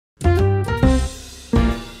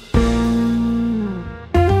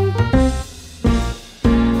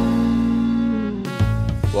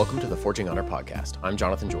Forging Honor podcast. I'm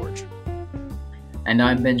Jonathan George. And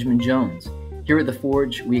I'm Benjamin Jones. Here at The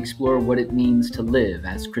Forge, we explore what it means to live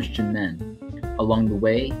as Christian men. Along the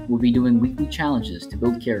way, we'll be doing weekly challenges to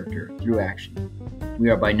build character through action. We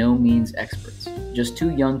are by no means experts, just two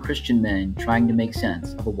young Christian men trying to make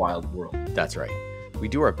sense of a wild world. That's right. We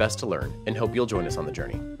do our best to learn and hope you'll join us on the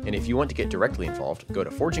journey. And if you want to get directly involved, go to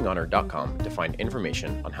forginghonor.com to find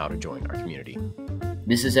information on how to join our community.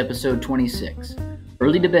 This is episode 26,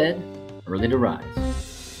 Early to Bed, Early to Rise.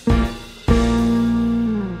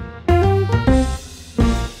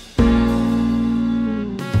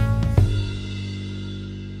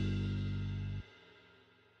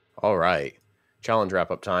 All right, challenge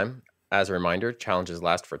wrap-up time. As a reminder, challenges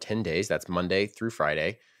last for 10 days. That's Monday through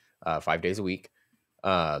Friday, 5 days a week,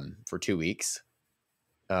 for 2 weeks.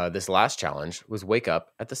 This last challenge was wake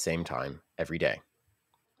up at the same time every day.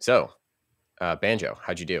 So, Banjo,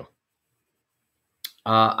 how'd you do?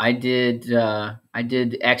 I did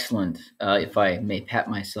excellent. If I may pat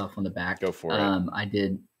myself on the back. Go for it. I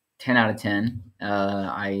did 10 out of 10.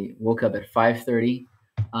 I woke up at 5:30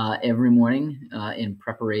 every morning in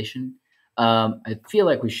preparation. I feel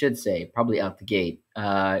like we should say, probably out the gate,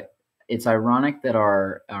 it's ironic that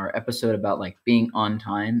our episode about like being on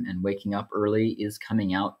time and waking up early is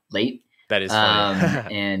coming out late. That is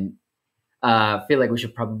funny. And I feel like we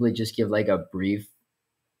should probably just give like a brief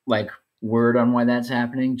word on why that's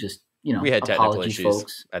happening. Just, we had technical apology, issues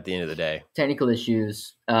folks. at the end of the day. Technical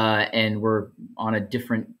issues, and we're on a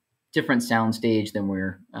different sound stage than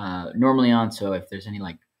we're normally on. So if there's any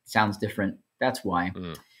sounds different, that's why.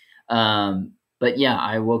 But yeah,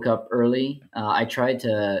 I woke up early. I tried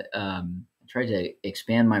to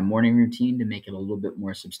expand my morning routine to make it a little bit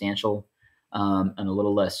more substantial, and a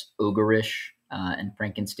little less ogreish and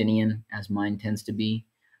Frankensteinian as mine tends to be.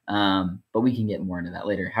 But we can get more into that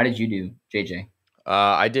later. How did you do, JJ?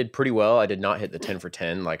 I did pretty well. I did not hit the 10 for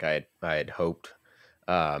 10 like I had hoped.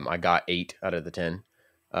 I got 8 out of the 10.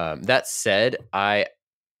 That said,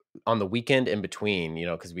 on the weekend in between,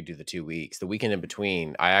 because we do the 2 weeks, the weekend in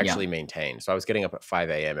between, I actually maintained. So I was getting up at 5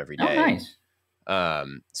 a.m. every day. Oh, nice.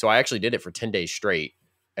 So I actually did it for 10 days straight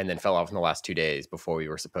and then fell off in the last 2 days before we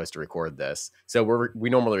were supposed to record this. So we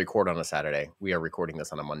normally record on a Saturday. We are recording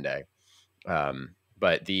this on a Monday.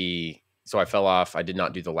 So I fell off. I did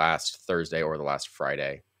not do the last Thursday or the last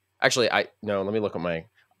Friday. Actually, let me look at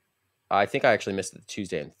I think I actually missed the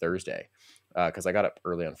Tuesday and Thursday because I got up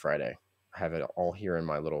early on Friday. I have it all here in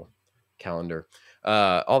my little calendar.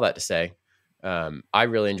 All that to say, I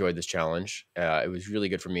really enjoyed this challenge. It was really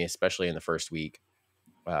good for me, especially in the first week.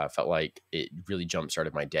 Felt like it really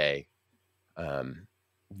jump-started my day.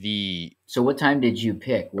 So what time did you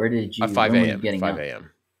pick? Where did you? 5 a.m. 5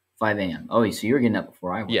 a.m. 5 a.m. Oh, so you were getting up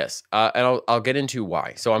before I was. Yes, and I'll get into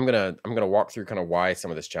why. So I'm gonna walk through kind of why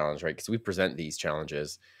some of this challenge, right? Because we present these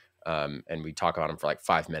challenges, and we talk about them for like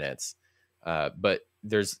 5 minutes. But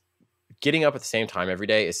getting up at the same time every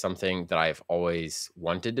day is something that I've always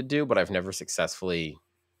wanted to do, but I've never successfully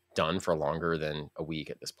done for longer than a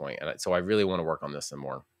week at this point. And so I really want to work on this some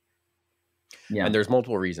more. Yeah. And there's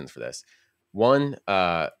multiple reasons for this. One,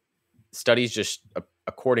 studies just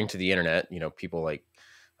according to the internet, people like,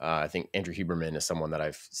 I think Andrew Huberman is someone that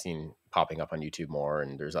I've seen popping up on YouTube more.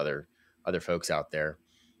 And there's other folks out there,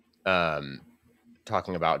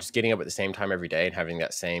 talking about just getting up at the same time every day and having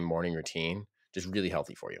that same morning routine, just really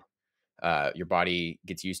healthy for you. Your body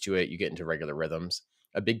gets used to it. You get into regular rhythms.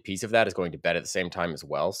 A big piece of that is going to bed at the same time as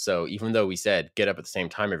well. So even though we said get up at the same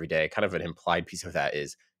time every day, kind of an implied piece of that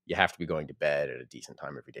is you have to be going to bed at a decent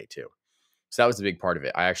time every day too. So that was a big part of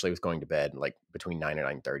it. I actually was going to bed like between 9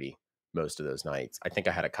 and 9:30 most of those nights. I think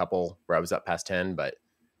I had a couple where I was up past 10, but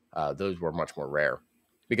those were much more rare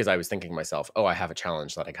because I was thinking to myself, oh, I have a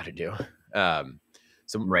challenge that I got to do.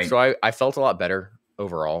 So I felt a lot better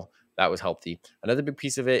overall. That was healthy. Another big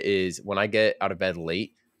piece of it is when I get out of bed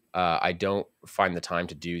late, I don't find the time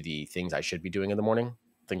to do the things I should be doing in the morning,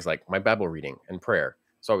 things like my Bible reading and prayer.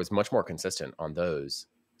 So I was much more consistent on those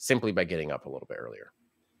simply by getting up a little bit earlier.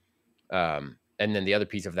 And then the other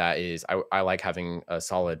piece of that is I like having a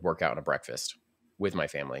solid workout and a breakfast with my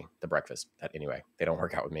family. The breakfast, anyway, they don't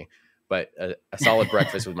work out with me, but a solid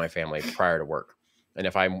breakfast with my family prior to work. And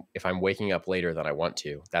if I'm waking up later than I want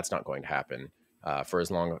to, that's not going to happen for as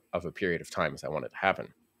long of a period of time as I want it to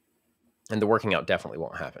happen. And the working out definitely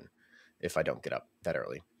won't happen if I don't get up that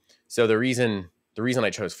early. So the reason I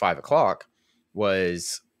chose 5 o'clock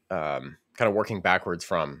was kind of working backwards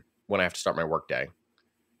from when I have to start my work day,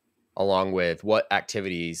 along with what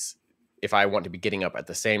activities, if I want to be getting up at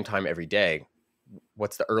the same time every day,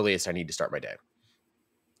 what's the earliest I need to start my day?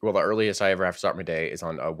 Well, the earliest I ever have to start my day is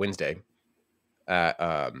on a Wednesday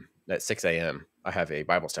at at 6 a.m., I have a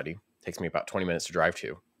Bible study. It takes me about 20 minutes to drive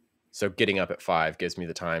to. So getting up at 5 gives me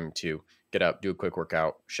the time to get up, do a quick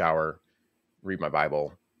workout, shower, read my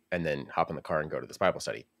Bible, and then hop in the car and go to this Bible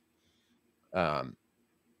study.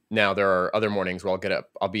 Now there are other mornings where I'll get up,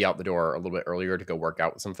 I'll be out the door a little bit earlier to go work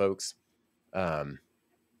out with some folks.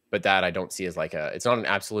 But that I don't see as like it's not an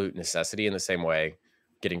absolute necessity in the same way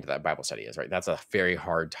getting to that Bible study is, right? That's a very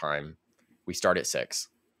hard time. We start at 6.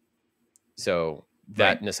 So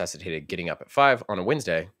that necessitated getting up at 5 on a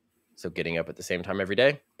Wednesday. So getting up at the same time every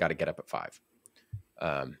day, got to get up at 5.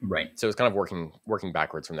 Right. So it's kind of working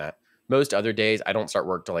backwards from that. Most other days, I don't start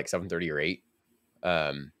work till like 7:30 or 8.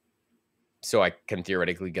 So I can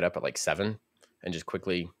theoretically get up at like 7 and just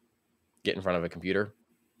quickly get in front of a computer.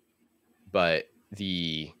 But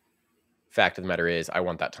the fact of the matter is I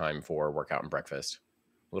want that time for workout and breakfast.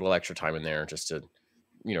 A little extra time in there just to,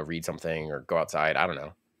 read something or go outside. I don't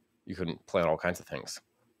know. You couldn't plan all kinds of things.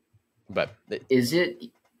 But is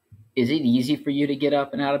it easy for you to get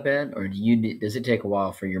up and out of bed, or does it take a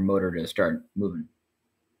while for your motor to start moving?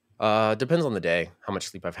 Depends on the day, how much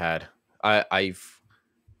sleep I've had. I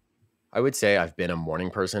would say I've been a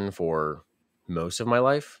morning person for most of my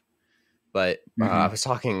life, but I was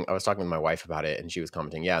talking with my wife about it, and she was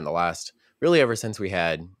commenting, yeah, in the last, really ever since we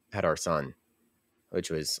had our son, which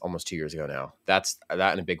was almost 2 years ago now, that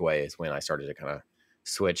in a big way is when I started to kind of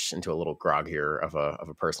switch into a little groggier of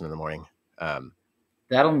a person in the morning.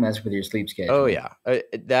 That'll mess with your sleep schedule. Oh yeah,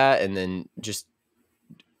 that, and then just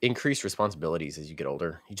increased responsibilities as you get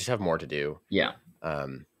older. You just have more to do. Yeah.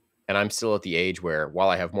 And I'm still at the age where, while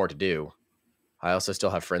I have more to do, I also still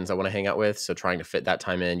have friends I want to hang out with. So trying to fit that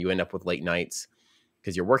time in, you end up with late nights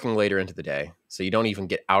because you're working later into the day. So you don't even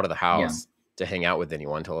get out of the house to hang out with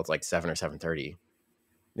anyone until it's like 7 or 7:30.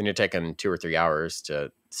 Then you're taking 2 or 3 hours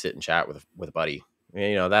to sit and chat with a buddy.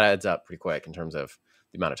 That adds up pretty quick in terms of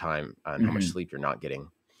the amount of time and how much sleep you're not getting.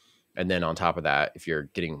 And then on top of that, if you're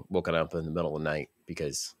getting woken up in the middle of the night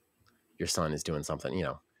because your son is doing something,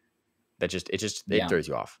 it throws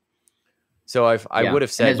you off. So I would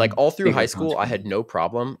have said, like, all through high school, I had no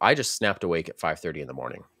problem. I just snapped awake at 5:30 in the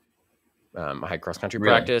morning. I had cross country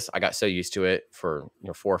practice. I got so used to it for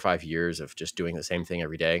 4 or 5 years of just doing the same thing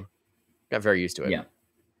every day. Got very used to it.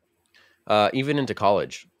 Yeah. Even into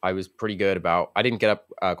college, I was pretty good about. I didn't get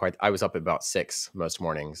up I was up at about 6 most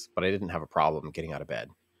mornings, but I didn't have a problem getting out of bed.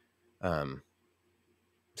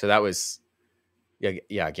 So that was,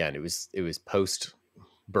 yeah. Again, it was post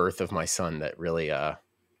birth of my son that really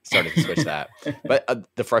started to switch that. But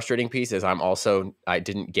the frustrating piece is I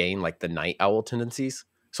didn't gain like the night owl tendencies.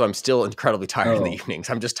 So I'm still incredibly tired in the evenings.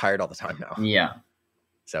 I'm just tired all the time now. Yeah.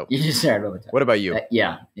 So you're just tired all the time. What about you?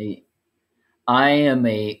 Yeah. I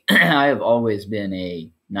have always been a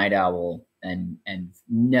night owl, and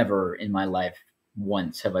never in my life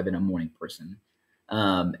once have I been a morning person.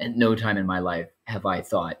 At no time in my life have I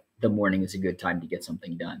thought the morning is a good time to get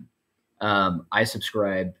something done. I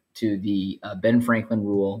subscribe to the Ben Franklin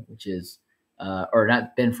rule, which is, or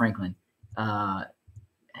not Ben Franklin,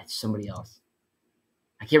 it's somebody else.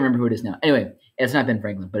 I can't remember who it is now. Anyway, it's not Ben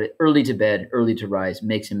Franklin, but early to bed, early to rise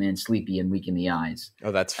makes a man sleepy and weak in the eyes.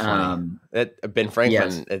 Oh, that's funny. Ben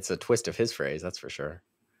Franklin, yes. It's a twist of his phrase, that's for sure.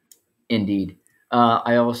 Indeed.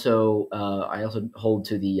 I also hold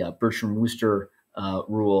to the Bertram Wooster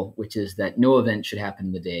rule, which is that no event should happen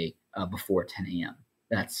in the day before 10 a.m.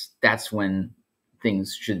 That's when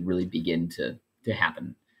things should really begin to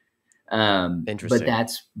happen. Interesting.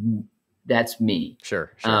 But that's me.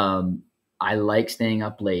 Sure. I like staying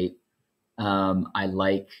up late. I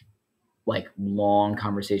like long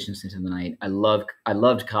conversations into the night. I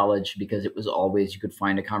loved college because it was always, you could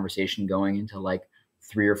find a conversation going until like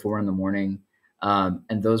 3 or 4 in the morning.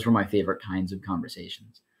 And those were my favorite kinds of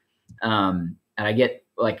conversations. And I get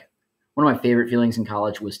like, one of my favorite feelings in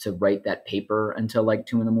college was to write that paper until like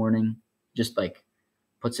 2 in the morning, just like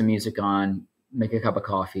put some music on, make a cup of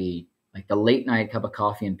coffee, like the late night cup of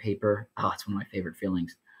coffee and paper. Oh, it's one of my favorite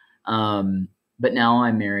feelings. But now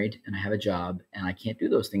I'm married and I have a job and I can't do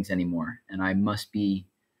those things anymore. And I must be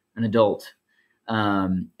an adult.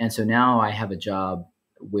 And so now I have a job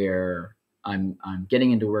where I'm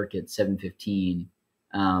getting into work at 7:15,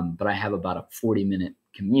 but I have about a 40-minute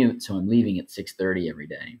commute. So I'm leaving at 6:30 every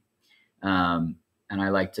day. And I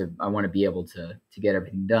want to be able to get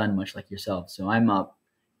everything done, much like yourself. So I'm up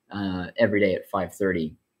every day at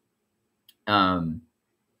 5:30.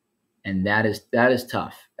 And that is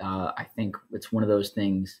tough. I think it's one of those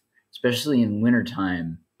things, especially in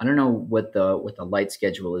wintertime. I don't know what the light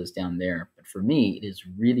schedule is down there, but for me, it is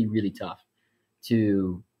really, really tough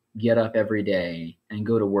to get up every day and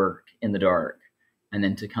go to work in the dark, and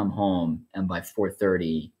then to come home and by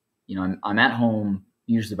 4:30, I'm at home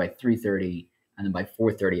usually by 3:30, and then by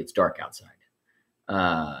 4:30 it's dark outside.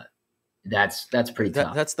 That's pretty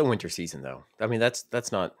tough. That's the winter season, though. I mean,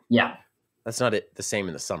 that's not Yeah. that's not the same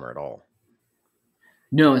in the summer at all.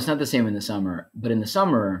 No, it's not the same in the summer. But in the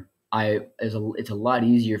summer, it's a lot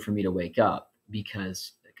easier for me to wake up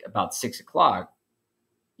because about 6 o'clock,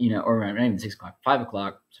 or not even 6 o'clock, 5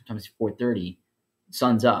 o'clock, sometimes 4:30,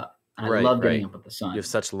 sun's up, and I love getting up with the sun. You have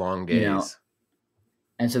such long You know, days.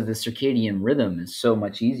 and so the circadian rhythm is so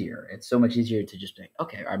much easier. It's so much easier to just be like,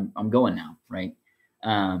 okay, I'm going now, right?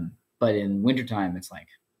 But in wintertime, it's like,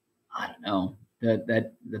 I don't know,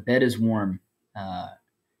 that the bed is warm,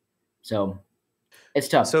 so it's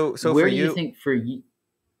tough. So where for do you, you think for you?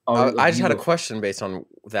 I just had a question based on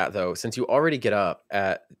that, though. Since you already get up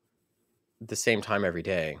at the same time every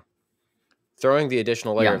day, throwing the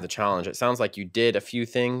additional layer of the challenge, it sounds like you did a few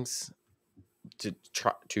things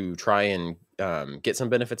to try and get some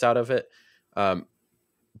benefits out of it.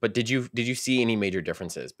 But did you see any major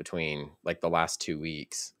differences between like the last 2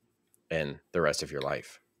 weeks and the rest of your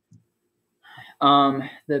life?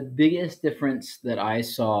 The biggest difference that I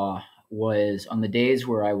saw was on the days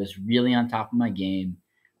where I was really on top of my game,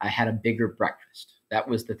 I had a bigger breakfast. That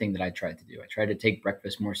was the thing that I tried to do. I tried to take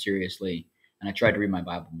breakfast more seriously, and I tried to read my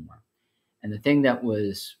Bible more. And the thing that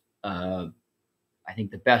was, I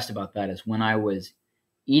think, the best about that is when I was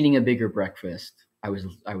eating a bigger breakfast, I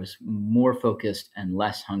was more focused and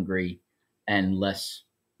less hungry and less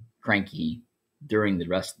cranky during the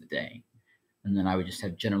rest of the day, and then I would just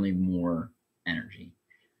have generally more energy.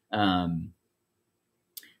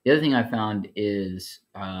 The other thing I found is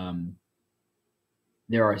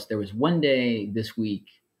there was one day this week,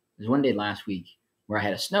 there was one day last week where I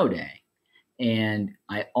had a snow day, and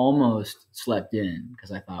I almost slept in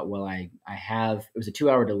because I thought, well, it was a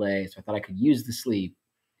 2-hour delay, so I thought I could use the sleep,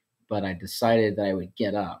 but I decided that I would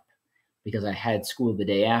get up because I had school the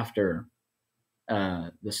day after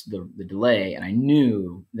the delay, and I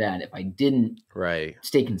knew that if I didn't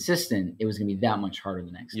stay consistent, it was going to be that much harder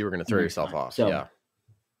the next. You were going to throw yourself off. So,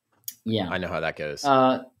 yeah, I know how that goes.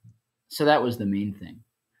 So that was the main thing.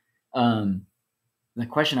 The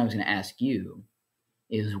question I was going to ask you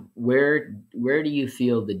is where do you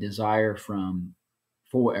feel the desire from?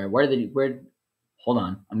 Hold on,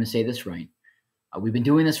 I'm going to say this right. We've been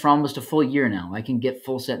doing this for almost a full year now. I can get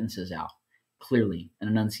full sentences out clearly and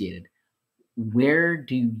enunciated. Where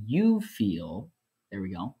do you feel, there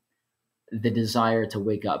we go, the desire to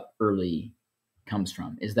wake up early comes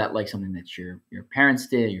from? Is that like something that your parents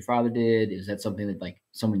did, your father did? Is that something that like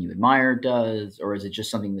someone you admire does? Or is it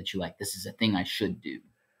just something that you like, this is a thing I should do?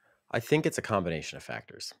 I think it's a combination of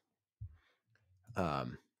factors.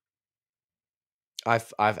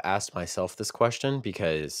 I've asked myself this question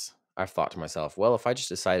because I've thought to myself, well, if I just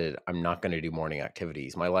decided I'm not going to do morning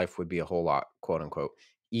activities, my life would be a whole lot, quote unquote,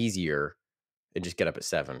 easier and just get up at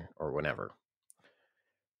 7 or whenever.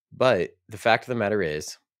 But the fact of the matter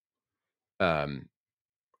is,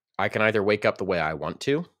 I can either wake up the way I want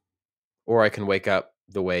to, or I can wake up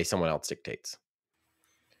the way someone else dictates.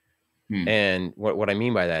 And what I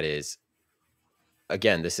mean by that is,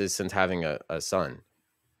 again, this is since having a son.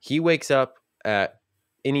 He wakes up at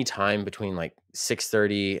any time between like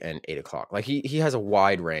 6:30 and 8 o'clock. Like he has a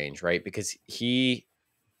wide range, right? Because he,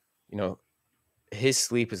 his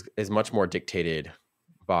sleep is much more dictated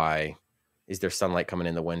by, is there sunlight coming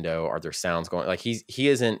in the window? Are there sounds going? Like he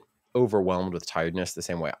isn't overwhelmed with tiredness the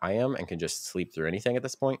same way I am and can just sleep through anything at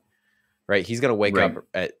this point, right? He's going to wake up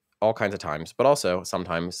at all kinds of times, but also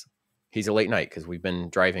sometimes he's a late night because we've been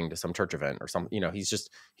driving to some church event or something.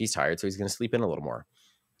 He's tired, so he's going to sleep in a little more.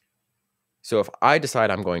 So if I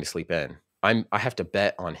decide I'm going to sleep in, I have to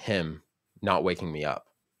bet on him not waking me up,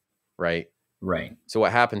 right? Right. So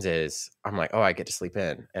what happens is I'm like, oh, I get to sleep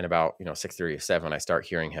in, and about 6:30 or 7, I start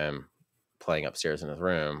hearing him playing upstairs in his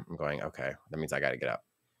room. I'm going, okay, that means I got to get up,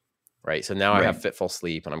 right? So now I have fitful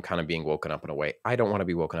sleep, and I'm kind of being woken up in a way I don't want to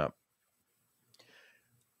be woken up.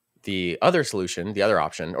 The other solution, the other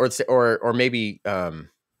option, or maybe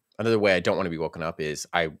another way I don't want to be woken up is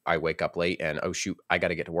I wake up late and, oh shoot, I got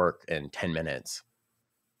to get to work in 10 minutes.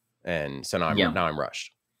 And so now I'm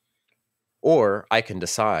rushed. Or I can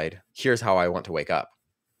decide, here's how I want to wake up,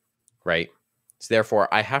 right? So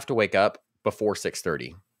therefore I have to wake up before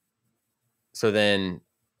 6:30. So then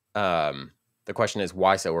the question is,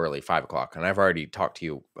 why so early, 5 o'clock? And I've already talked to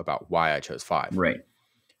you about why I chose 5. Right.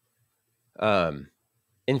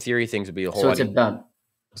 In theory, things would be a whole lot. So it's about.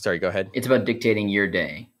 Sorry, go ahead. It's about dictating your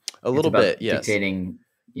day. A little bit, yes. Dictating,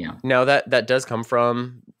 Now that does come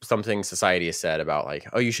from something society has said about like,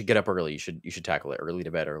 oh, you should get up early. You should tackle it. Early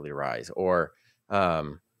to bed, early to rise. Or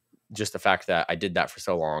just the fact that I did that for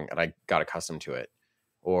so long and I got accustomed to it.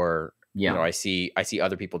 Or, you know, Yeah. I see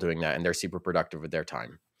other people doing that and they're super productive with their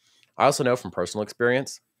time. I also know from personal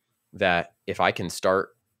experience that if I can start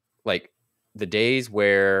like the days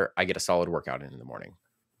where I get a solid workout in the morning,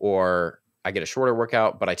 or I get a shorter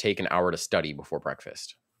workout, but I take an hour to study before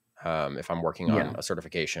breakfast. If I'm working on Yeah. a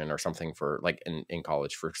certification or something for like in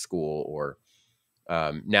college for school, or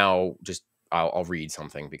now just I'll read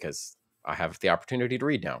something because I have the opportunity to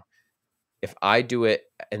read now. If I do it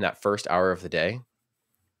in that first hour of the day,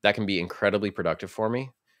 that can be incredibly productive for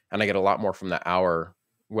me. And I get a lot more from that hour,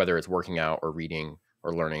 whether it's working out or reading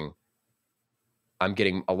or learning. I'm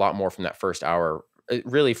getting a lot more from that first hour,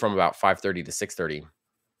 really from about 5:30 to 6:30.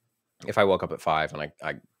 If I woke up at 5 and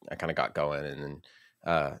I kind of got going, and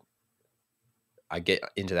then I get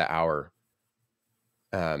into that hour,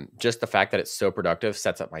 just the fact that it's so productive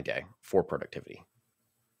sets up my day for productivity.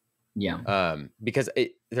 Yeah. Because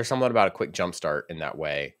there's something about a quick jump start in that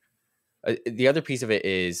way. The other piece of it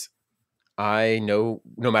is I know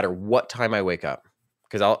no matter what time I wake up,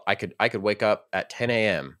 because I could wake up at 10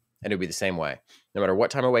 a.m. and it'd be the same way. No matter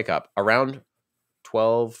what time I wake up, around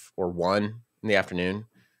 12 or 1 in the afternoon,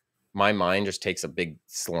 my mind just takes a big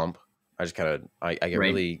slump. I just kind of I get Right.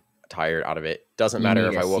 really tired out of it. Doesn't You matter need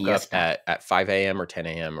if a I woke up siesta. at 5 a.m. or 10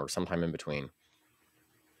 a.m. or sometime in between.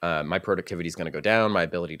 My productivity is going to go down. My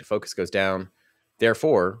ability to focus goes down.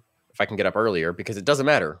 Therefore, if I can get up earlier, because it doesn't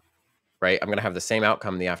matter, right? I'm going to have the same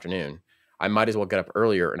outcome in the afternoon. I might as well get up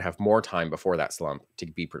earlier and have more time before that slump to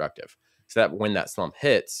be productive. So that when that slump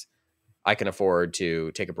hits, I can afford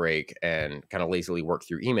to take a break and kind of lazily work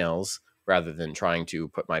through emails rather than trying to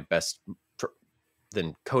put my best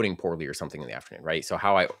than coding poorly or something in the afternoon, right? So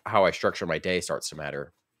how I structure my day starts to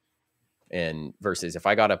matter. And versus if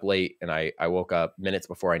I got up late and I woke up minutes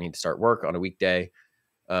before I need to start work on a weekday,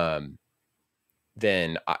 um,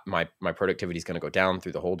 then my productivity is going to go down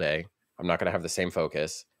through the whole day. I'm not going to have the same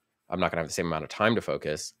focus. I'm not going to have the same amount of time to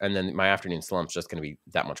focus. And then my afternoon slump's just going to be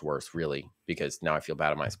that much worse, really, because now I feel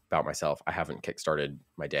bad about myself. I haven't kickstarted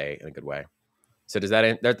my day in a good way. So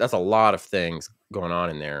that's a lot of things going on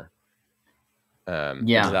in there. Does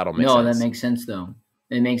Yeah. that all make No, that sense? makes sense though.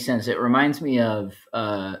 It makes sense. It reminds me of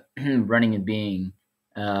Running and Being.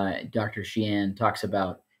 Dr. Sheehan talks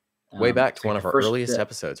about Way back it's to one like the of our first earliest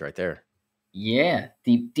episodes right there. yeah,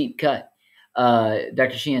 deep cut.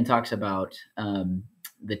 Dr. Sheehan talks about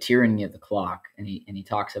the tyranny of the clock, and he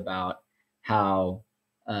talks about how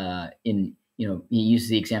in he uses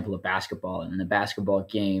the example of basketball, and in the basketball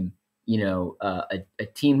game, a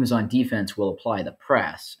team who's on defense will apply the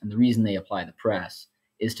press, and the reason they apply the press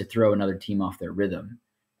is to throw another team off their rhythm,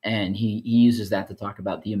 and he uses that to talk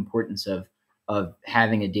about the importance of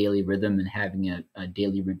having a daily rhythm and having a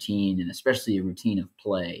daily routine, and especially a routine of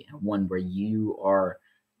play, and one where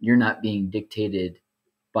you're not being dictated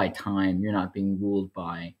by time, you're not being ruled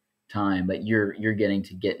by time, but you're getting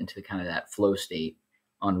to get into kind of that flow state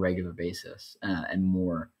on a regular basis, and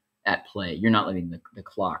more at play. You're not letting the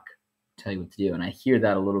clock tell you what to do. And I hear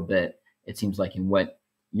that a little bit, it seems like, in what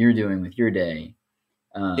you're doing with your day,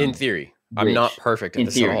 In theory, I'm not which perfect at in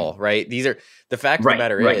this at theory, all, right? The fact of the right,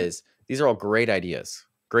 matter right, is, these are all great ideas,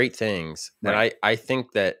 great things. And right, I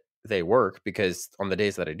think that they work because on the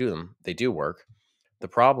days that I do them, they do work. The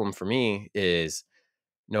problem for me is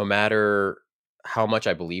no matter how much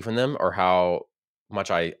I believe in them or how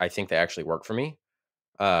much I think they actually work for me,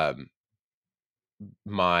 um,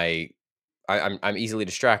 my I'm easily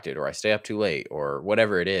distracted, or I stay up too late, or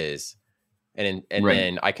whatever it is, and right.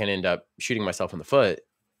 then I can end up shooting myself in the foot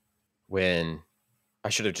when I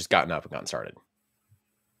should have just gotten up and gotten started.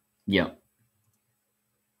 Yeah.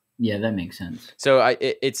 Yeah, that makes sense. So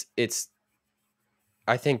it's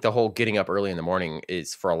I think the whole getting up early in the morning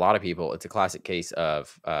is, for a lot of people, it's a classic case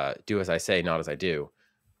of do as I say, not as I do.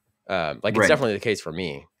 Like it's Right. definitely the case for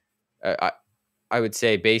me. I would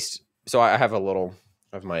say so I have a little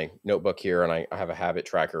of my notebook here, and I have a habit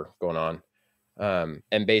tracker going on.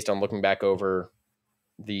 And based on looking back over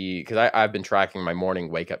because I've been tracking my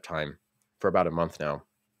morning wake up time for about a month now.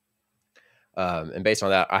 And based on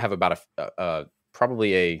that, I have about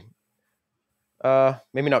probably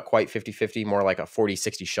maybe not quite 50-50, more like a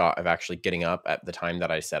 40-60 shot of actually getting up at the time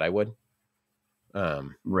that I said I would. Which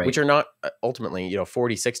Right. are not ultimately,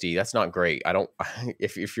 40-60, that's not great. I don't,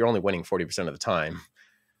 if you're only winning 40% of the time,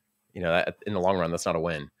 that in the long run, that's not a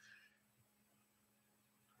win.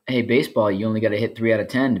 Hey, baseball, you only got to hit 3 out of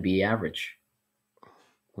 10 to be average.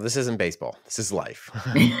 Well, this isn't baseball. This is life.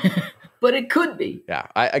 But it could be. Yeah.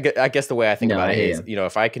 I guess the way I think No, about I it hear is, you.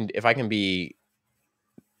 if I can be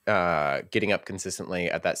getting up consistently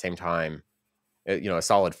at that same time, a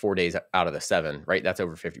solid 4 days out of the 7, right? That's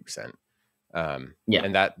over 50%. Yeah.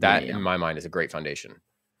 And that Yeah. in my mind is a great foundation.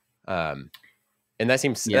 And that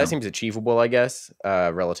seems Yeah. achievable, I guess,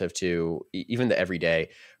 relative to even the everyday.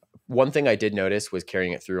 One thing I did notice was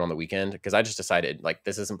carrying it through on the weekend, because I just decided like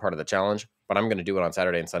this isn't part of the challenge, but I'm going to do it on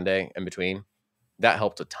Saturday and Sunday in between. That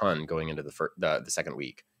helped a ton going into the second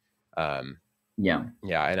week. Yeah.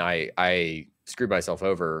 Yeah, and I screwed myself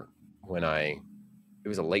over when it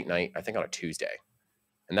was a late night, I think on a Tuesday,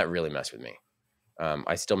 and that really messed with me.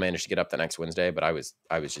 I still managed to get up the next Wednesday, but I was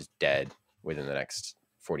just dead within the next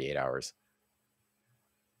 48 hours.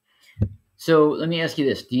 So let me ask you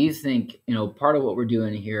this: do you think part of what we're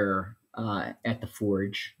doing here at the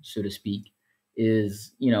Forge, so to speak,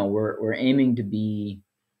 is we're aiming to be,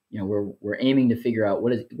 we're aiming to figure out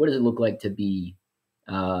what does it look like to be,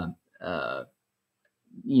 uh, uh,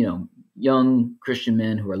 young Christian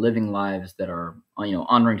men who are living lives that are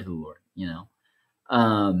honoring to the Lord,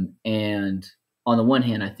 and on the one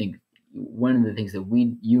hand, I think one of the things that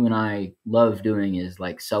you and I love doing is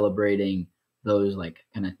like celebrating those like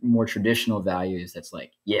kind of more traditional values. That's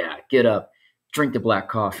like, yeah, get up, drink the black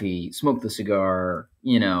coffee, smoke the cigar,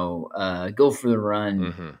 go for the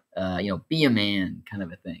run, be a man, kind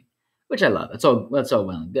of a thing, which I love. That's all well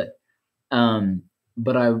and good.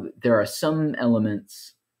 But there are some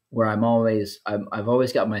elements where I've always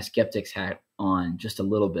got my skeptic's hat on just a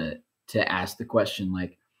little bit to ask the question,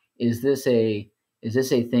 like, is this a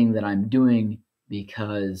thing that I'm doing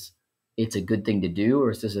because it's a good thing to do,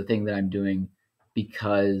 or is this a thing that I'm doing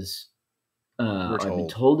because I've been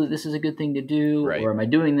told that this is a good thing to do, right. or am I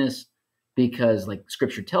doing this because like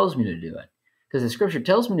Scripture tells me to do it? Because if Scripture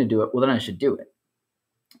tells me to do it, well, then I should do it.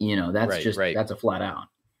 That's right. That's a flat out.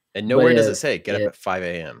 And nowhere does it say get up at 5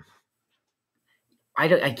 a.m.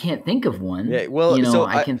 I can't think of one. Yeah, well, so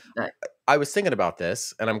I was thinking about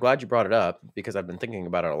this, and I'm glad you brought it up because I've been thinking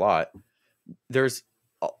about it a lot. There's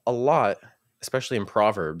a lot, especially in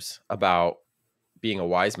Proverbs, about being a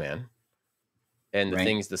wise man and the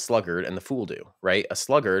things the sluggard and the fool do, right? A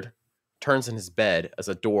sluggard turns in his bed as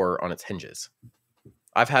a door on its hinges.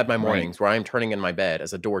 I've had my mornings where I'm turning in my bed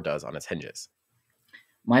as a door does on its hinges.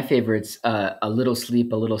 My favorite's a little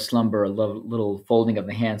sleep, a little slumber, a little folding of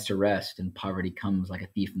the hands to rest, and poverty comes like a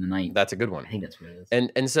thief in the night. That's a good one. I think that's what it is.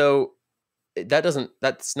 And so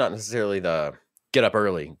that's not necessarily the get up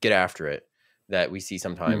early, get after it that we see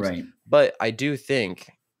sometimes. Right. But I do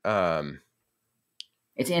think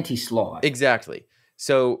it's anti-sloth. Exactly.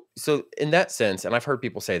 So in that sense, and I've heard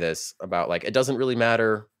people say this about like, it doesn't really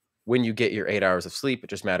matter when you get your 8 hours of sleep.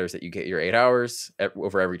 It just matters that you get your 8 hours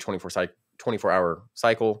over every 24-hour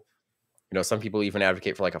cycle. Some people even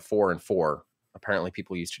advocate for like a 4 and 4. Apparently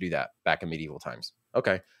people used to do that back in medieval times.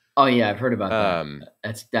 Okay. Oh yeah, I've heard about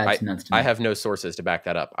that. That's nuts to me. I have no sources to back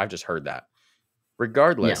that up. I've just heard that.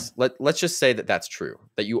 Regardless, let's just say that that's true,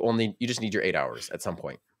 that you just need your 8 hours at some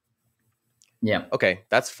point. Yeah. Okay,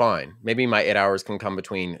 that's fine. Maybe my 8 hours can come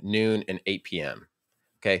between noon and 8 p.m.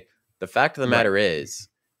 Okay. The fact of the matter is,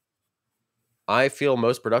 I feel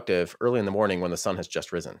most productive early in the morning when the sun has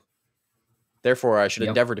just risen. Therefore, I should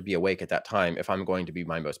endeavor to be awake at that time if I'm going to be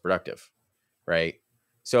my most productive, right?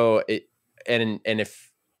 So and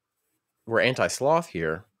if we're anti-sloth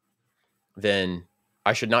here, then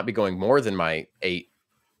I should not be going more than my 8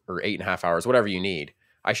 or 8.5 hours, whatever you need.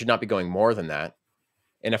 I should not be going more than that.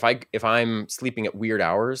 And if I'm sleeping at weird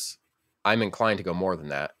hours, I'm inclined to go more than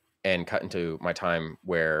that and cut into my time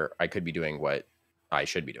where I could be doing what I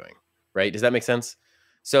should be doing. Right? Does that make sense?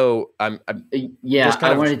 So I'm just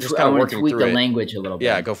kind of working tweak the language a little bit.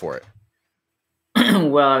 Yeah, go for it.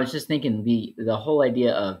 Well, I was just thinking the whole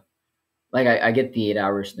idea of like I get the 8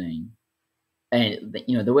 hours thing, and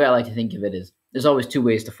the way I like to think of it is there's always two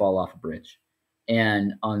ways to fall off a bridge.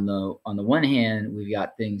 And on the one hand, we've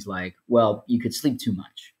got things like, well, you could sleep too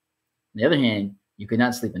much. On the other hand, you could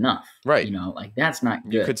not sleep enough. Right. Like that's not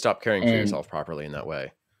good. You could stop caring for yourself properly in that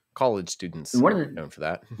way. College students are known for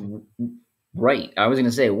that. Right. I was going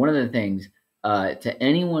to say one of the things to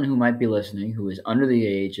anyone who might be listening who is under the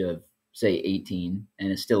age of, say, 18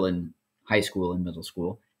 and is still in high school and middle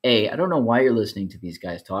school. I don't know why you're listening to these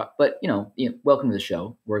guys talk, but welcome to the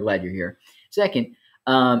show. We're glad you're here. Second,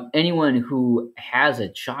 anyone who has a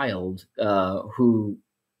child who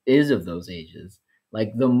is of those ages,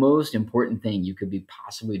 like the most important thing you could be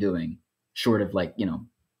possibly doing, short of like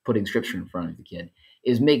putting Scripture in front of the kid,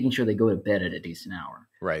 is making sure they go to bed at a decent hour.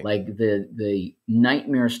 Right. Like the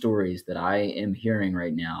nightmare stories that I am hearing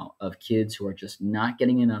right now of kids who are just not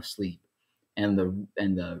getting enough sleep, and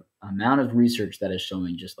the amount of research that is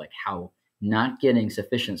showing just like how not getting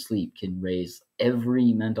sufficient sleep can raise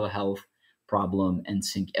every mental health problem and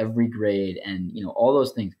sink every grade and all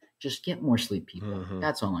those things. Just get more sleep, people. Mm-hmm.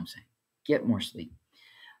 That's all I'm saying. Get more sleep.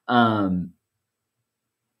 Now, on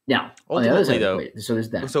the other Ultimately, side of the though, equation, so there's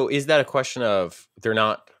that. so is that a question of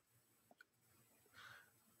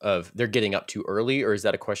they're getting up too early, or is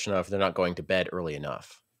that a question of they're not going to bed early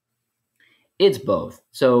enough? It's both.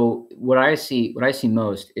 So what I see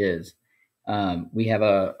most is we have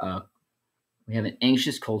we have an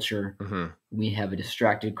anxious culture, Mm-hmm. we have a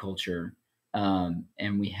distracted culture,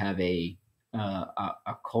 and we have a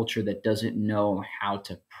culture that doesn't know how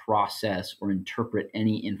to process or interpret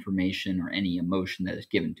any information or any emotion that is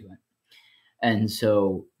given to it. And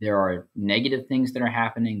so there are negative things that are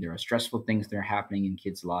happening. There are stressful things that are happening in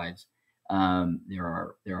kids' lives.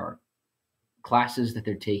 There are classes that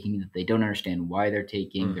they're taking that they don't understand why they're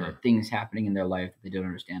taking. Mm-hmm. There are things happening in their life that they don't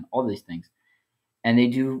understand. All these things, and they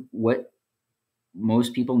do what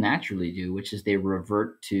most people naturally do, which is they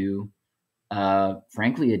revert to,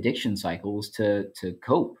 frankly, addiction cycles to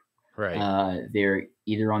cope. Right. They're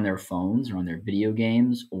either on their phones or on their video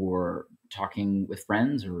games or talking with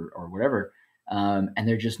friends or whatever, and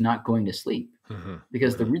they're just not going to sleep. Mm-hmm.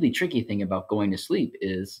 Because the Mm-hmm. really tricky thing about going to sleep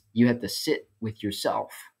is you have to sit with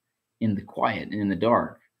yourself in the quiet and in the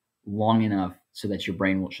dark long enough so that your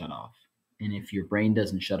brain will shut off. And if your brain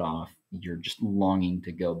doesn't shut off, you're just longing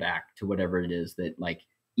to go back to whatever it is that like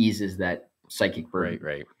eases that psychic burden,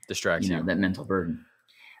 Right. Distracts you. that mental burden.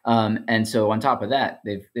 And so on top of that,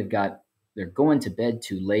 they're going to bed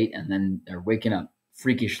too late and then they're waking up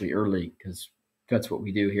freakishly early because that's what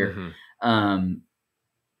we do here. Mm-hmm.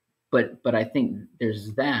 But I think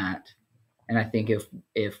there's that, and I think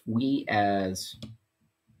if we as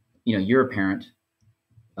you're a parent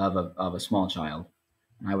of a small child,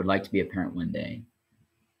 and I would like to be a parent one day.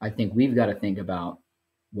 I think we've got to think about,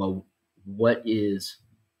 well, what is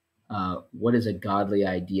a godly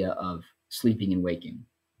idea of sleeping and waking?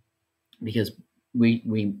 Because we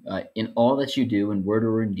in all that you do in word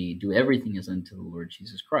or in deed, do everything as unto the Lord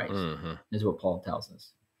Jesus Christ, Mm-hmm. is what Paul tells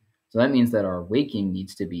us. So that means that our waking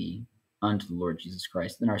needs to be unto the Lord Jesus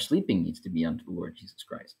Christ, and our sleeping needs to be unto the Lord Jesus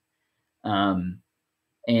Christ.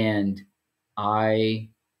 And I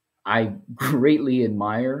greatly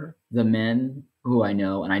admire the men who I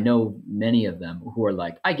know, and I know many of them who are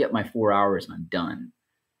like, I get my 4 hours and I'm done.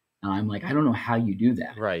 And I'm like, I don't know how you do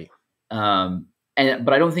that. Right.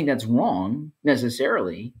 But I don't think that's wrong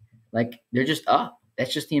necessarily. Like they're just up.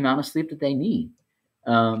 That's just the amount of sleep that they need.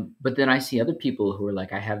 But then I see other people who are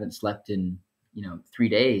like, I haven't slept in 3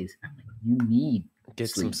 days. I'm like, you need Get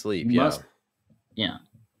some sleep. You must, yeah.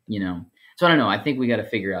 So I don't know. I think we got to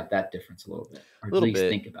figure out that difference a little bit, or at least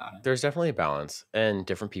think about it. There's definitely a balance, and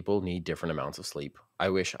different people need different amounts of sleep. I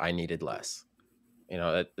wish I needed less.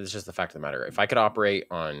 It's just the fact of the matter. If I could operate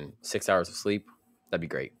on 6 hours of sleep, that'd be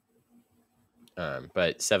great.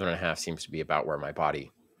 But 7.5 seems to be about where my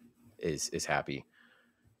body is happy.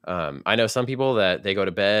 I know some people that they go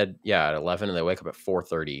to bed, at 11 and they wake up at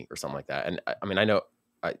 4:30 or something like that. And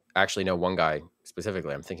I actually know one guy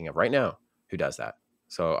specifically I'm thinking of right now who does that.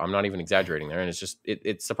 So I'm not even exaggerating there. And it's just,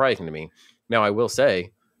 it's surprising to me. Now I will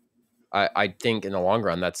say, I think in the long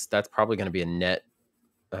run, that's probably going to be a net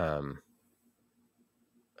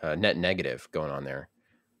negative going on there.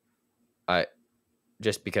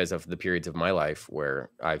 Just because of the periods of my life where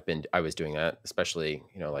I was doing that, especially,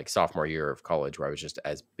 like sophomore year of college where I was just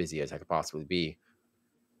as busy as I could possibly be.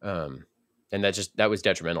 And that was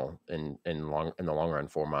detrimental in the long run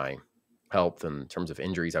for my health in terms of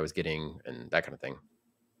injuries I was getting and that kind of thing.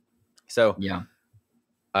 So yeah,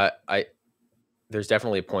 there's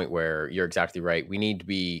definitely a point where you're exactly right. We need to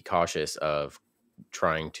be cautious of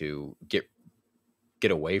trying to get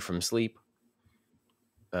away from sleep.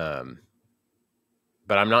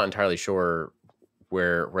 But I'm not entirely sure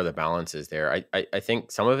where the balance is there. I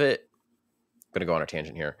think some of it, I'm going to go on a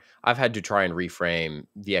tangent here. I've had to try and reframe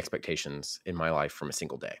the expectations in my life from a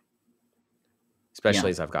single day, especially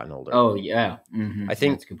as I've gotten older. Oh yeah. Mm-hmm. I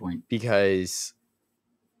think that's a good point. Because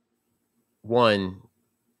one,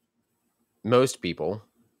 most people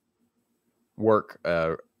work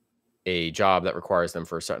a job that requires them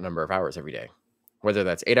for a certain number of hours every day, whether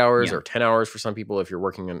that's 8 hours or 10 hours for some people, if you're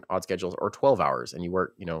working on odd schedules, or 12 hours and you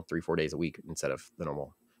work, 3-4 days a week instead of the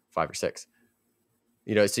normal 5 or 6.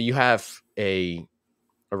 So you have a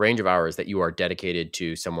range of hours that you are dedicated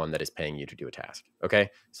to someone that is paying you to do a task. Okay.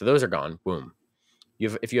 So those are gone. Boom.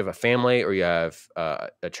 If you have a family or you have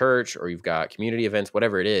a church or you've got community events,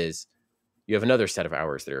 whatever it is, you have another set of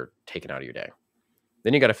hours that are taken out of your day.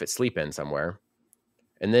 Then you got to fit sleep in somewhere.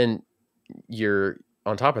 And then you're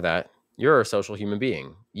on top of that, You're a social human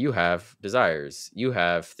being. You have desires. You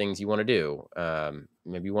have things you want to do.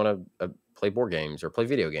 Maybe you want to play board games or play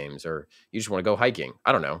video games, or you just want to go hiking.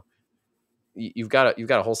 I don't know. You've got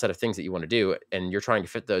a whole set of things that you want to do, and you're trying to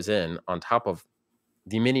fit those in on top of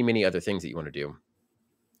the many, many other things that you want to do.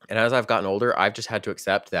 And as I've gotten older, I've just had to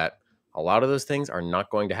accept that a lot of those things are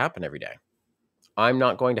not going to happen every day. I'm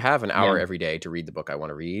not going to have an hour Yeah. every day to read the book I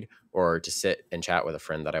want to read or to sit and chat with a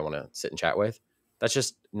friend that I want to sit and chat with. That's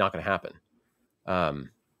just not going to happen. And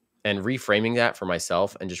reframing that for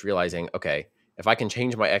myself and just realizing, okay, if I can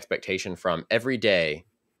change my expectation from every day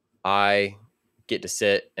I get to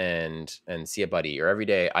sit and see a buddy, or every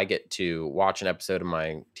day I get to watch an episode of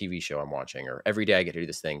my TV show I'm watching, or every day I get to do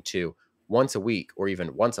this thing, to once a week or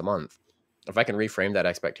even once a month. If I can reframe that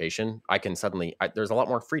expectation, I can suddenly, there's a lot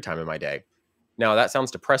more free time in my day. Now that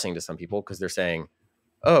sounds depressing to some people because they're saying,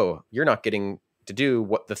 oh, you're not getting to do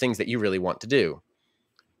what the things that you really want to do.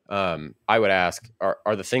 I would ask,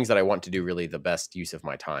 are the things that I want to do really the best use of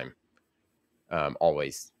my time?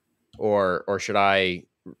 Always, or should I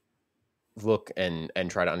look and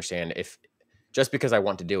try to understand if just because I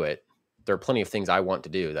want to do it, there are plenty of things I want to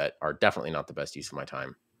do that are definitely not the best use of my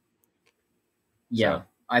time. Yeah. So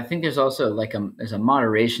I think there's also like there's a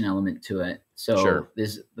moderation element to it. So sure.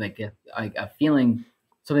 there's like a feeling,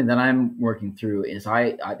 something that I'm working through is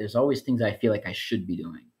there's always things I feel like I should be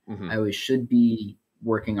doing. Mm-hmm. I always should be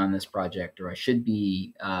working on this project, or I should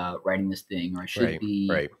be writing this thing, or I should be,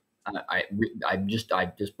 Right. I'm just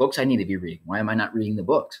books I need to be reading. Why am I not reading the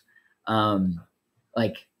books?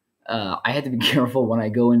 Like I had to be careful when I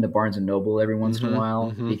go into Barnes and Noble every once in a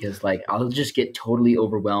while, because like I'll just get totally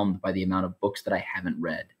overwhelmed by the amount of books that I haven't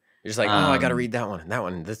read. You're just like, oh, I got to read that one and that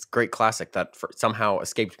one. This great classic that somehow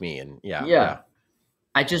escaped me. And yeah.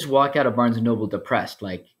 I just walk out of Barnes and Noble depressed.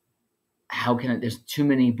 Like, how can I? There's too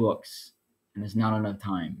many books, and there's not enough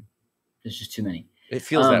time. There's just too many. It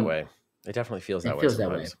feels that way. It definitely feels that way.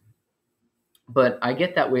 That way. But I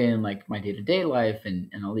get that way in like my day-to-day life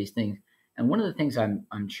and all these things. And one of the things I'm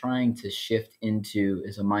trying to shift into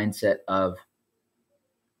is a mindset of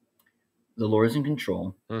the Lord is in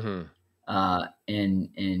control, and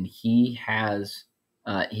He has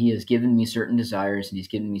given me certain desires, and He's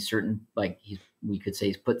given me certain, like we could say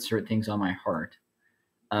He's put certain things on my heart,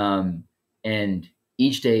 and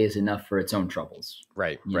each day is enough for its own troubles.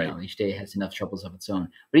 Right. You know, each day has enough troubles of its own,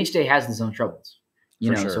 but each day has its own troubles. You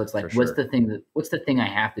know, so it's like, what's the thing I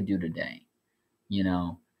have to do today? You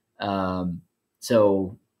know,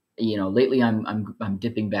 so you know, lately I'm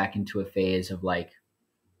dipping back into a phase of like,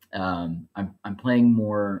 I'm playing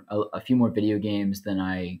a few more video games than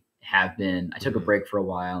I have been. I took a break for a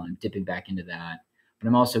while. I'm dipping back into that, but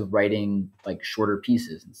I'm also writing like shorter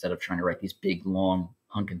pieces instead of trying to write these big long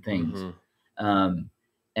hunking things.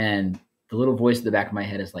 And the little voice at the back of my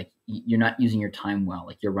head is like, you're not using your time well.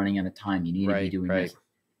 Like, you're running out of time. You need to be doing this.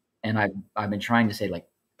 And I've been trying to say like,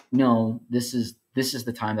 no, this is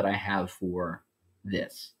the time that I have for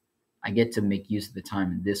this. I get to make use of the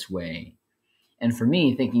time in this way. And for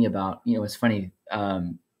me, thinking about, you know, it's funny,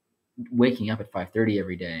 waking up at 5:30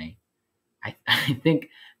 every day. I think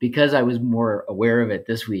because I was more aware of it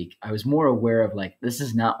this week, I was more aware of like, this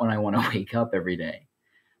is not when I want to wake up every day.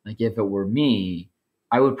 Like, if it were me,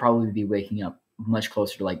 I would probably be waking up much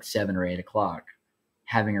closer to like 7 or 8 o'clock,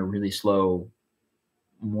 having a really slow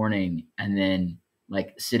morning, and then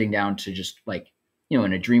like sitting down to just like, you know,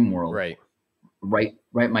 in a dream world, write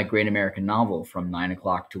my great American novel from 9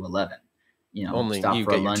 o'clock to 11. You know, only stop you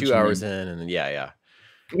for get a lunch, your 2 hours in, and then yeah,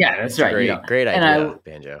 that's right. Great idea,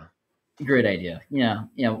 Banjo. Great idea. Yeah,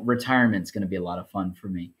 you know, retirement's going to be a lot of fun for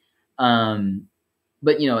me.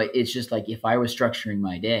 But you know, it's just like, if I was structuring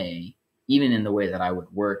my day, even in the way that I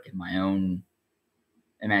would work in my own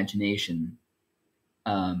imagination,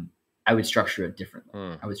 I would structure it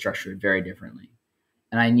differently. I would structure it very differently.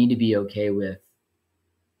 And I need to be okay with,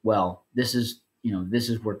 well, this is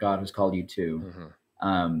what God has called you to.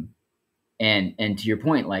 And to your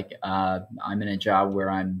point, like, I'm in a job where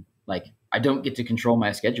I'm like, I don't get to control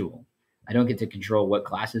my schedule. I don't get to control what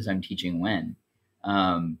classes I'm teaching when.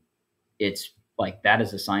 It's like, that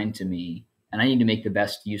is assigned to me, and I need to make the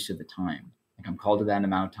best use of the time. Like, I'm called to that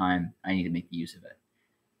amount of time. I need to make the use of it.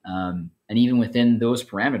 And even within those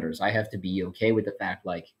parameters, I have to be okay with the fact,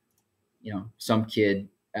 like, you know, some kid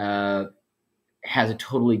has a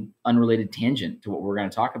totally unrelated tangent to what we're going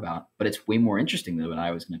to talk about, but it's way more interesting than what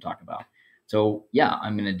I was going to talk about. So yeah,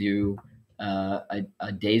 I'm going to do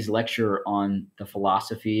a day's lecture on the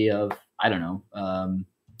philosophy of, I don't know,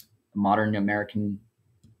 modern American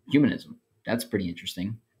humanism. That's pretty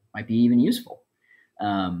interesting. Might be even useful.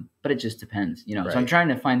 But it just depends, you know. So I'm Right. trying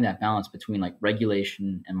to find that balance between like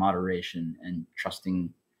regulation and moderation and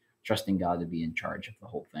trusting God to be in charge of the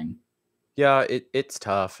whole thing. Yeah, it's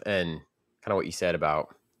tough. And kind of what you said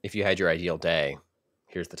about if you had your ideal day,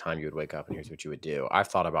 here's the time you would wake up and here's what you would do. I've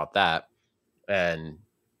thought about that. And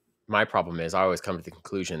my problem is I always come to the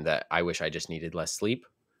conclusion that I wish I just needed less sleep.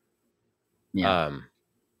 Yeah, Um,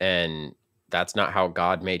 and that's not how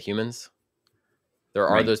God made humans. There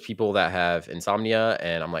are right. those people that have insomnia,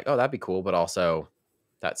 and I'm like, oh, that'd be cool, but also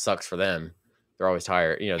that sucks for them. They're always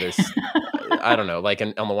tired. There's, I don't know. Like,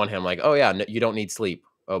 on the one hand, I'm like, oh yeah, no, you don't need sleep.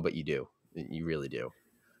 Oh, but you do. You really do.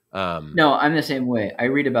 No, I'm the same way. I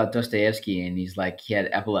read about Dostoevsky, and he's like he had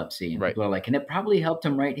epilepsy, and Right. people are like, and it probably helped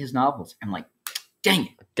him write his novels. I'm like, dang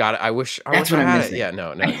it, Got it. I wish that's I what I'm had it. missing. Yeah,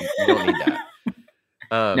 no, you don't need that.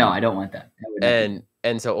 No, I don't want that. That would not be.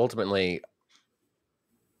 And so ultimately,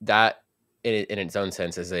 that in its own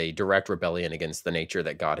sense is a direct rebellion against the nature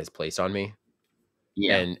that God has placed on me.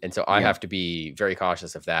 Yeah, And so I yeah, have to be very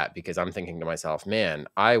cautious of that, because I'm thinking to myself, man,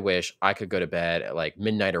 I wish I could go to bed at like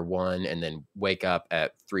midnight or 1 and then wake up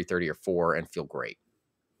at 3:30 or 4 and feel great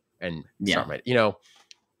and yeah. start my,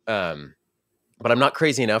 um, but I'm not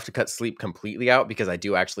crazy enough to cut sleep completely out, because I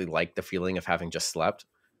do actually like the feeling of having just slept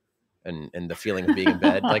and the feeling of being in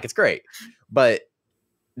bed. Like, it's great. But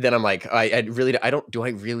then I'm like, do I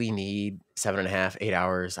really need 7.5, 8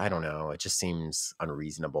 hours? I don't know. It just seems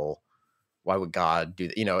unreasonable. Why would God do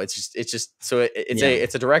that? It's just so Yeah,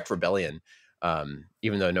 it's a direct rebellion.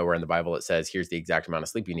 Even though nowhere in the Bible it says here's the exact amount of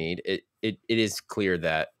sleep you need, it is clear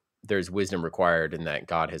that there's wisdom required, and that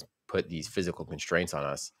God has put these physical constraints on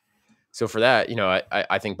us. So for that,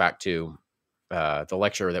 I think back to the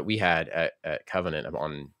lecture that we had at Covenant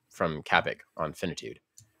from Kapik on finitude,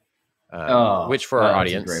 which for our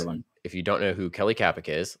that's a great audience, one. if you don't know who Kelly Kapik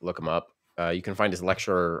is, look him up. You can find his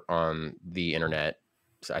lecture on the internet.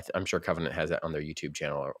 So I'm sure Covenant has that on their YouTube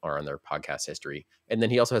channel or on their podcast history. And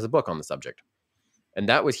then he also has a book on the subject. And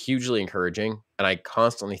that was hugely encouraging. And I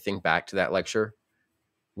constantly think back to that lecture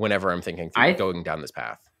whenever I'm thinking through I going down this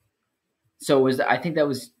path. so was I think that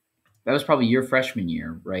was probably your freshman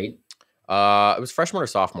year, right? It was freshman or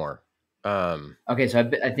sophomore. Okay, so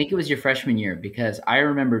I think it was your freshman year because I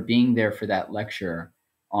remember being there for that lecture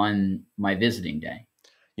on my visiting day.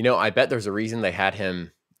 I bet there's a reason they had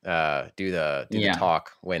him do the Yeah,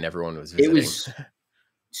 talk when everyone was it visiting. was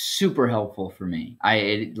super helpful for me.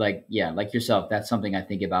 Like yourself, that's something I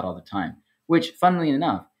think about all the time. Which, funnily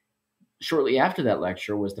enough, shortly after that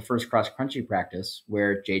lecture was the first cross country practice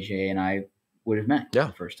where JJ and I would have met Yeah.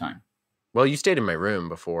 the first time. Well, you stayed in my room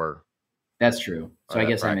before That's true. So I that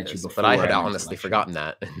guess I met you practice, but I before had I went to honestly lecture. forgotten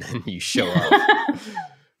that, and then you show up.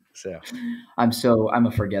 So I'm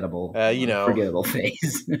a forgettable forgettable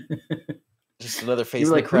face. just another face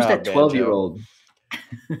You were in the like, "Who's crowd, that 12-year Banjo. old?"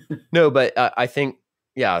 No, but I think,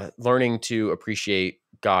 yeah, learning to appreciate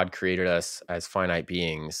God created us as finite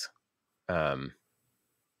beings. Um,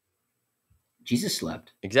 Jesus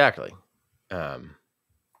slept exactly. Um,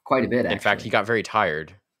 quite a bit, in fact, he actually. got very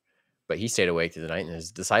tired, but he stayed awake through the night, and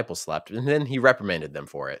his disciples slept, and then he reprimanded them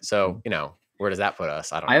for it. So, where does that put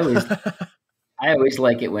us? I don't I always know. I always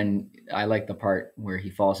like it when I like the part where he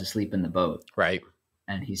falls asleep in the boat Right.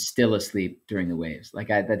 and he's still asleep during the waves.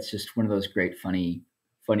 That's just one of those great funny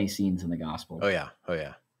scenes in the gospel. Oh yeah. Oh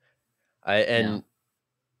yeah. Yeah. And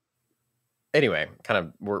anyway, kind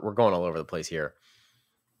of we're going all over the place here.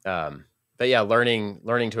 But yeah,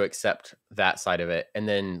 learning to accept that side of it, and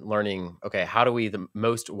then learning, okay, how do we the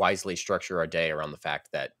most wisely structure our day around the fact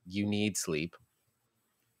that you need sleep,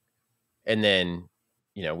 and then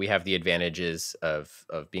we have the advantages of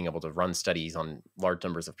being able to run studies on large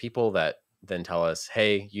numbers of people that then tell us,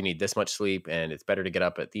 hey, you need this much sleep, and it's better to get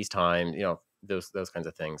up at these times, those kinds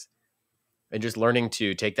of things, and just learning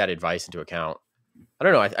to take that advice into account. I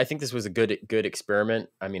don't know. I think this was a good experiment.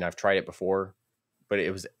 I mean, I've tried it before, but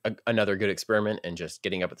it was another good experiment, and just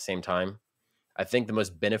getting up at the same time. I think the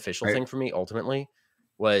most beneficial Are, thing for me ultimately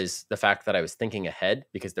was the fact that I was thinking ahead,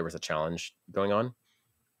 because there was a challenge going on,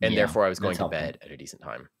 and yeah, therefore I was going that's to helpful. bed at a decent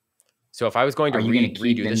time. So if I was going to Are you going to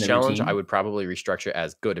keep redo in this the challenge, I routine? would probably restructure it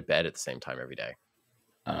as go to bed at the same time every day.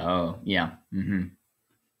 Oh, yeah.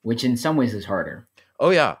 Which in some ways is harder. Oh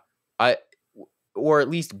yeah. I or at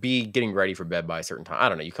least be getting ready for bed by a certain time. I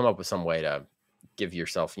don't know. You come up with some way to give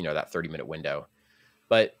yourself, that 30-minute window.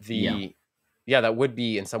 But Yeah. that would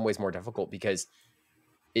be in some ways more difficult, because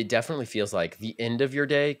it definitely feels like the end of your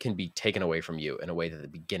day can be taken away from you in a way that the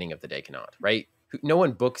beginning of the day cannot, right? No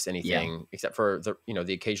one books Yeah. anything except for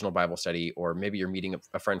the occasional Bible study, or maybe you're meeting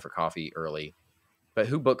a friend for coffee early, but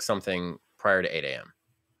who books something prior to 8 a.m.,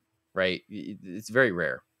 right? It's very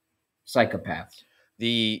rare. Psychopaths.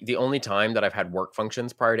 The only time that I've had work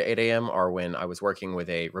functions prior to 8 a.m. are when I was working with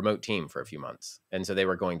a remote team for a few months. And so they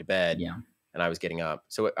were going to bed Yeah. and I was getting up.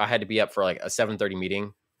 So I had to be up for like a 7:30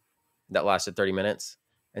 meeting that lasted 30 minutes.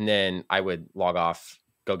 And then I would log off,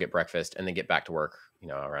 go get breakfast, and then get back to work,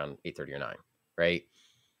 around 8:30 or 9, right?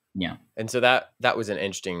 Yeah. And so that was an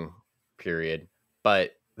interesting period.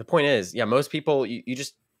 But the point is, yeah, most people,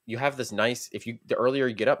 you have this nice, the earlier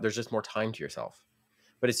you get up, there's just more time to yourself.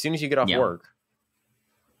 But as soon as you get off Yeah. work,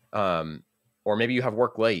 or maybe you have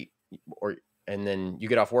work late, and then you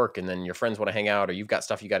get off work and then your friends want to hang out, or you've got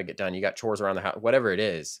stuff you got to get done, you got chores around the house, whatever it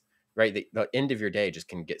is, right? The end of your day just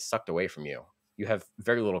can get sucked away from you. You have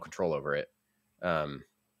very little control over it.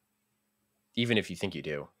 Even if you think you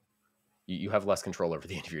do, you have less control over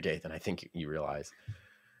the end of your day than I think you realize.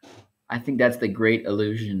 I think that's the great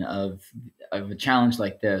illusion of a challenge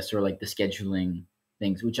like this, or like the scheduling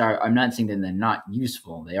things, which I'm not saying that they're not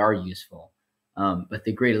useful. They are useful. But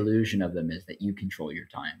the great illusion of them is that you control your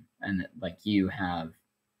time, and that, like, you have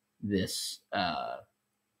this,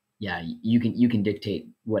 you can dictate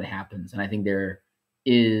what happens. And I think there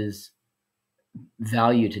is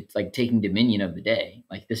value to like taking dominion of the day.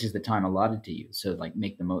 Like, this is the time allotted to you. So like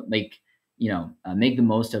make the most, make the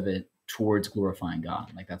most of it towards glorifying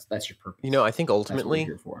God. Like that's your purpose. I think That's what we're ultimately,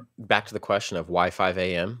 here for. back to the question of why 5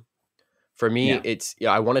 a.m. For me, Yeah. it's,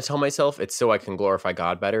 I want to tell myself it's so I can glorify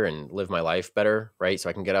God better and live my life better, right? So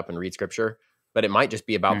I can get up and read scripture. But it might just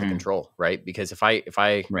be about the control, right? Because if I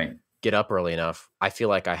Right. get up early enough, I feel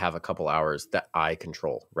like I have a couple hours that I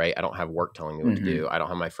control, right? I don't have work telling me what to do. I don't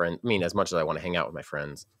have my friend. I mean, as much as I want to hang out with my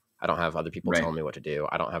friends, I don't have other people Right. telling me what to do.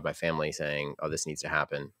 I don't have my family saying, oh, this needs to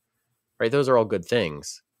happen, right? Those are all good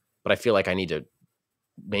things. But I feel like I need to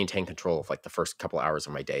maintain control of like the first couple hours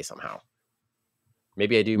of my day somehow.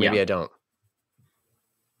 Maybe I do, maybe Yeah. I don't.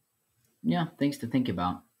 Yeah. Things to think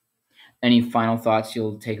about. Any final thoughts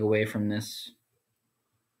you'll take away from this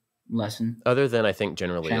lesson? Other than I think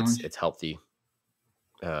generally Challenge? it's healthy.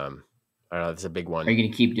 I don't know. That's a big one. Are you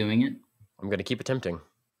going to keep doing it? I'm going to keep attempting.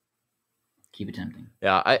 Keep attempting.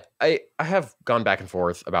 Yeah, I have gone back and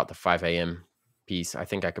forth about the 5 a.m. piece. I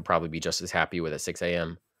think I could probably be just as happy with a 6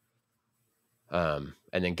 a.m. And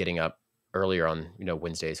then getting up earlier on,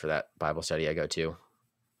 Wednesdays for that Bible study I go to.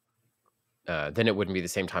 Then it wouldn't be the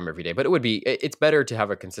same time every day, but it's better to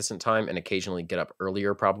have a consistent time and occasionally get up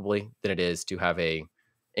earlier probably than it is to have a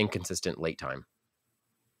inconsistent late time.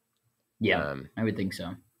 Yeah, I would think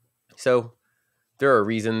so. So there are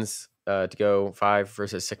reasons to go 5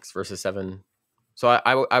 versus 6 versus 7. So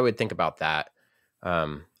I would think about that.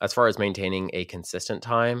 As far as maintaining a consistent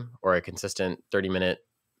time or a consistent 30-minute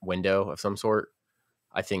window of some sort,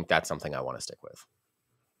 I think that's something I want to stick with.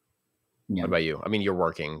 Yeah. What about you? I mean, you're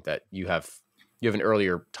working that you have an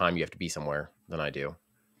earlier time you have to be somewhere than I do.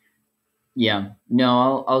 Yeah,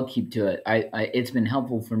 no, I'll keep to it. It's been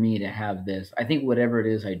helpful for me to have this. I think whatever it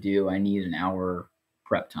is I do, I need an hour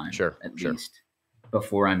prep time at least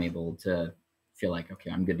before I'm able to feel like, okay,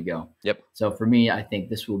 I'm good to go. Yep. So for me, I think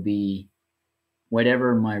this will be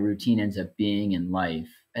whatever my routine ends up being in life,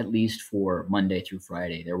 at least for Monday through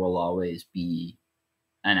Friday, there will always be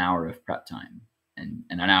an hour of prep time and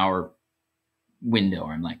an hour window.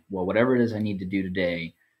 I'm like, well, whatever it is I need to do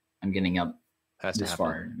today, I'm getting up this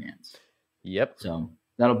far in advance. Yep. So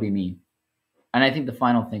that'll be me. And I think the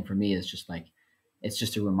final thing for me is just like, it's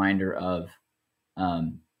just a reminder of,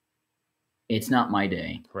 it's not my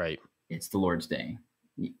day. Right. It's the Lord's day.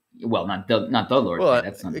 Well, not the Lord's day.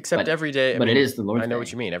 That's not, except every day. But it is the Lord's day. I know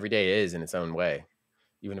what you mean. Every day is in its own way,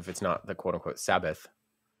 even if it's not the quote unquote Sabbath.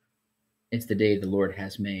 It's the day the Lord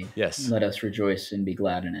has made. Yes. Let us rejoice and be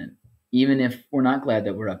glad in it. Even if we're not glad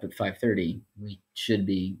that we're up at 5:30, we should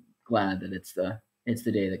be glad that it's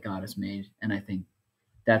the day that God has made. And I think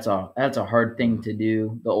that's a hard thing to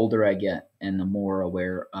do the older I get and the more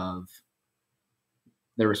aware of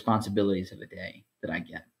the responsibilities of a day that I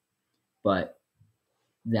get. But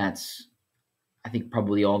that's, I think,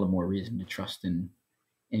 probably all the more reason to trust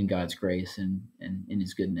in God's grace and in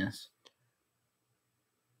his goodness.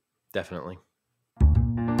 Definitely.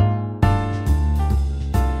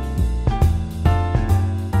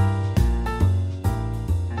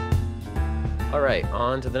 All right,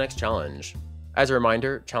 on to the next challenge. As a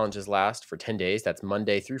reminder, challenges last for 10 days. That's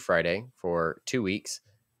Monday through Friday for 2 weeks.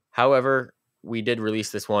 However, we did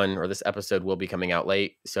release this one, or this episode will be coming out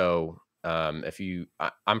late. So I'm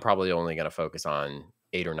probably only going to focus on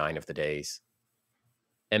 8 or 9 of the days.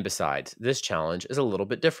 And besides, this challenge is a little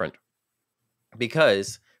bit different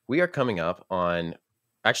because we are coming up on,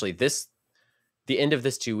 actually, the end of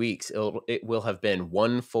this 2 weeks, it will have been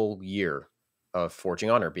 1 full year of Forging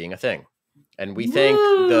Honor being a thing. And we thank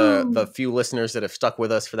the few listeners that have stuck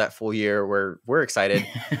with us for that full year. We're excited.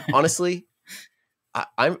 Honestly,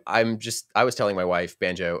 I was telling my wife,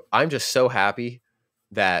 Banjo, I'm just so happy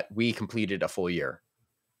that we completed a full year,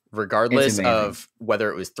 regardless of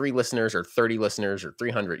whether it was 3 listeners or 30 listeners or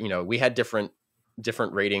 300. We had different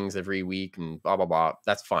ratings every week and blah, blah, blah.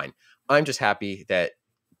 That's fine. I'm just happy that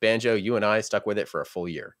Banjo, you and I stuck with it for a full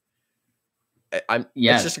year.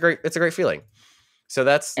 It's a great feeling.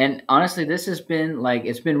 So and honestly, this has been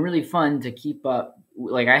it's been really fun to keep up.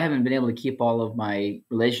 I haven't been able to keep all of my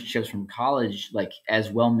relationships from college as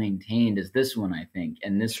well maintained as this one, I think.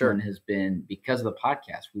 And this one has been, because of the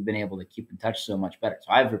podcast, we've been able to keep in touch so much better.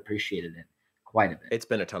 So I've appreciated it quite a bit. It's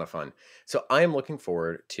been a ton of fun. So I am looking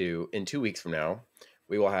forward to, in 2 weeks from now,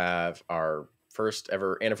 we will have our first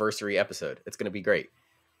ever anniversary episode. It's going to be great.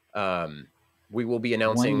 We will be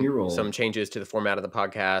announcing some changes to the format of the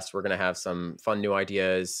podcast. We're going to have some fun new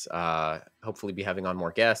ideas, hopefully be having on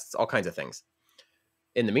more guests, all kinds of things.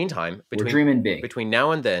 In the meantime, we're dreaming big. Between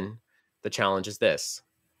now and then, the challenge is this.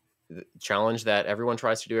 The challenge that everyone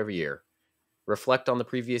tries to do every year. Reflect on the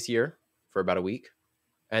previous year for about a week,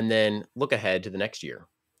 and then look ahead to the next year.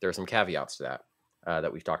 There are some caveats to that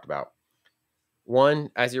that we've talked about.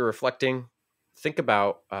 One, as you're reflecting, think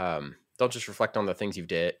about... don't just reflect on the things you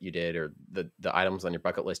did or the items on your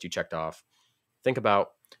bucket list you checked off. Think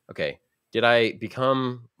about, okay, did I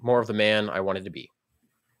become more of the man I wanted to be?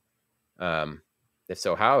 If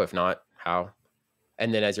so, how? If not, how?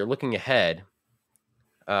 And then as you're looking ahead,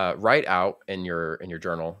 write out in your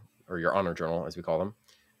journal, or your honor journal, as we call them,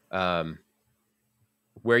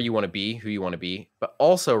 where you want to be, who you want to be, but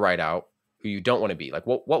also write out who you don't want to be. Like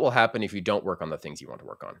what will happen if you don't work on the things you want to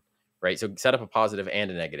work on? Right. So set up a positive and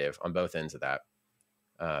a negative on both ends of that.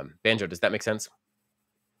 Banjo, does that make sense?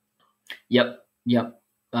 Yep.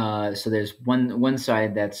 So there's one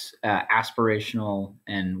side that's aspirational,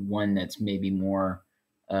 and one that's maybe more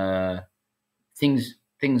things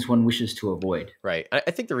one wishes to avoid. Right. I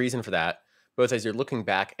think the reason for that, both as you're looking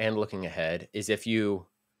back and looking ahead, is if you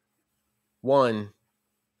write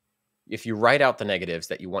out the negatives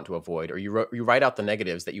that you want to avoid, or you write out the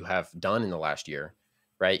negatives that you have done in the last year,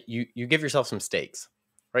 right? You give yourself some stakes,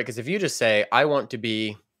 right? Because if you just say, I want to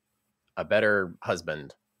be a better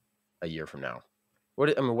husband a year from now,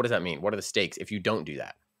 what does that mean? What are the stakes if you don't do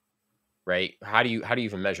that, right? How do you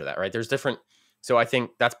even measure that, right? There's different. So I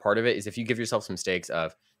think that's part of it, is if you give yourself some stakes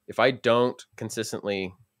of, if I don't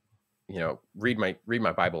consistently, read my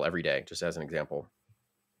Bible every day, just as an example,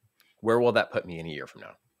 where will that put me in a year from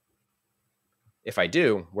now? If I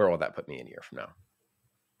do, where will that put me in a year from now?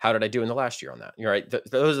 How did I do in the last year on that? You're right.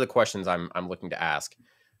 Those are the questions I'm looking to ask,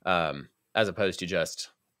 as opposed to just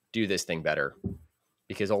do this thing better.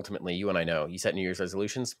 Because ultimately, you and I know, you set New Year's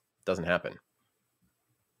resolutions, doesn't happen.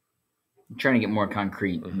 I'm trying to get more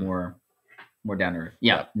concrete, more down to earth.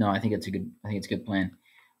 Yeah, no, I think it's a good plan.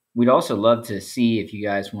 We'd also love to see if you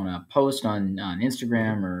guys want to post on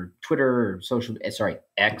Instagram or Twitter or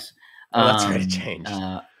X. Oh, that's right, it changed.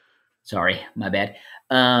 Sorry, my bad.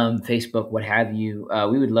 Facebook, what have you.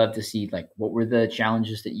 We would love to see what were the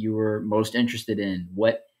challenges that you were most interested in?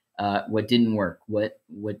 What didn't work? What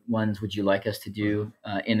ones would you like us to do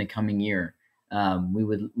in the coming year? We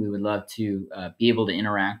would love to be able to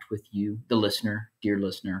interact with you, the listener, dear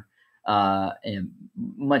listener, and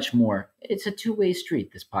much more. It's a two-way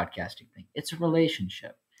street, this podcasting thing. It's a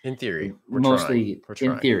relationship. In theory. We're trying.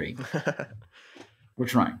 In theory. We're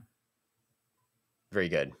trying. Very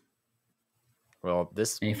good. Well,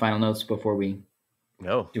 any final notes before we?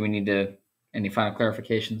 No. Do we need to? Any final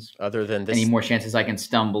clarifications? Other than this, any more chances I can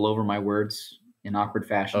stumble over my words in awkward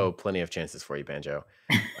fashion? Oh, plenty of chances for you, Banjo.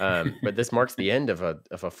 But this marks the end of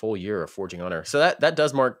a full year of Forging Honor. So that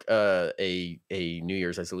does mark a New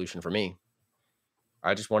Year's resolution for me.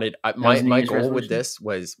 I just wanted my goal with this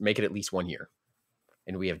was make it at least 1 year,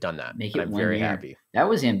 and we have done that. I'm very happy. That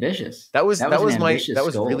was ambitious. That was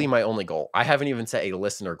really my only goal. I haven't even set a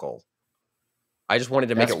listener goal. I just wanted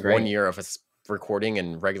to make it 1 year of us recording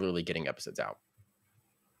and regularly getting episodes out.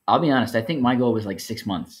 I'll be honest. I think my goal was 6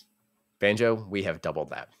 months. Banjo, we have doubled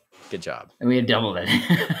that. Good job. And we have doubled it.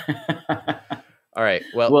 All right.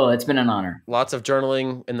 Well, it's been an honor. Lots of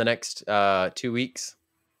journaling in the next 2 weeks.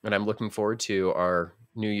 And I'm looking forward to our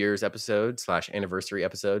New Year's episode / anniversary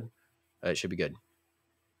episode. It should be good.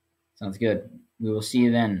 Sounds good. We will see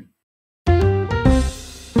you then.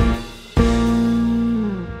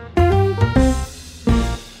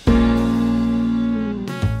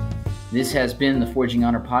 This has been the Forging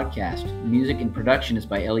Honor podcast. Music and production is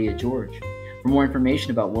by Elliot George. For more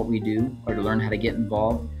information about what we do or to learn how to get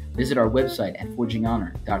involved, visit our website at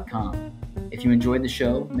forginghonor.com. If you enjoyed the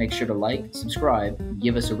show, make sure to like, subscribe, and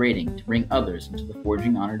give us a rating to bring others into the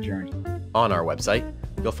Forging Honor journey. On our website,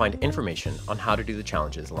 you'll find information on how to do the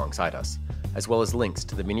challenges alongside us, as well as links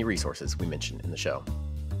to the many resources we mentioned in the show.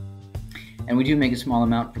 And we do make a small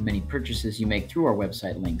amount from many purchases you make through our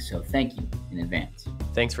website links, so thank you in advance.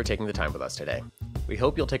 Thanks for taking the time with us today. We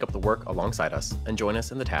hope you'll take up the work alongside us and join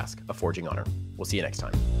us in the task of forging honor. We'll see you next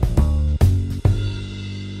time.